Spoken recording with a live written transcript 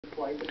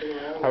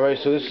Alright,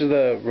 so this is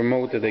the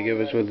remote that they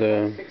give us with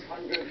the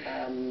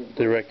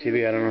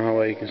DirecTV. I don't know how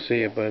well you can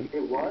see it, but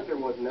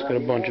it's got a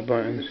bunch of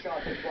buttons.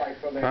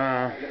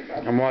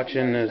 I'm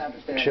watching a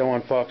show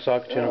on Fox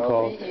Soccer Channel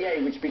called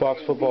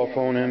Fox Football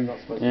Phone-In,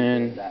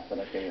 and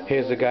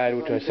here's the guide,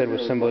 which I said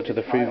was similar to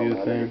the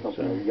Freeview thing.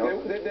 So,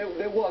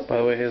 by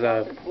the way, here's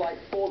the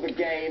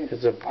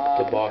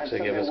box they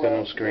give us. It's got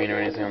no screen or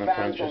anything on the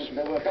front, just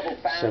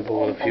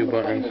simple with a few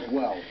buttons.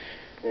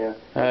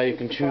 You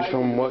can choose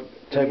from what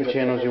type of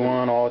channels you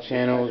want, all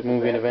channels,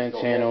 movie and event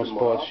channels,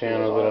 sports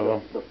channels,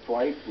 whatever.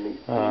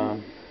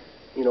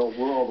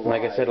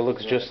 Like I said, it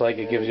looks just like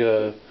it gives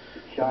you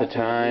the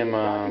time,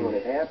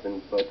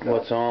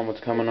 what's on,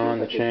 what's coming on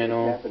the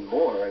channel,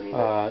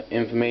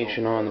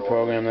 information on the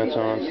program that's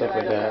on, stuff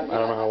like that. I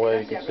don't know how well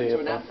you can see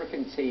it, but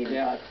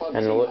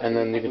and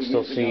then you can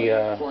still see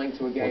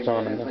what's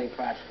on in the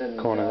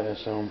corner there.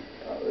 So,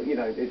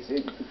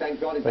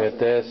 but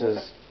this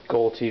is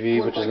Gold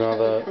TV, which is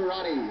another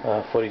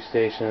footy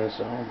station,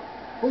 so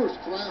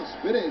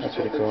that's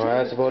pretty cool.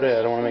 That's about it.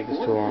 I don't want to make this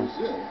too long.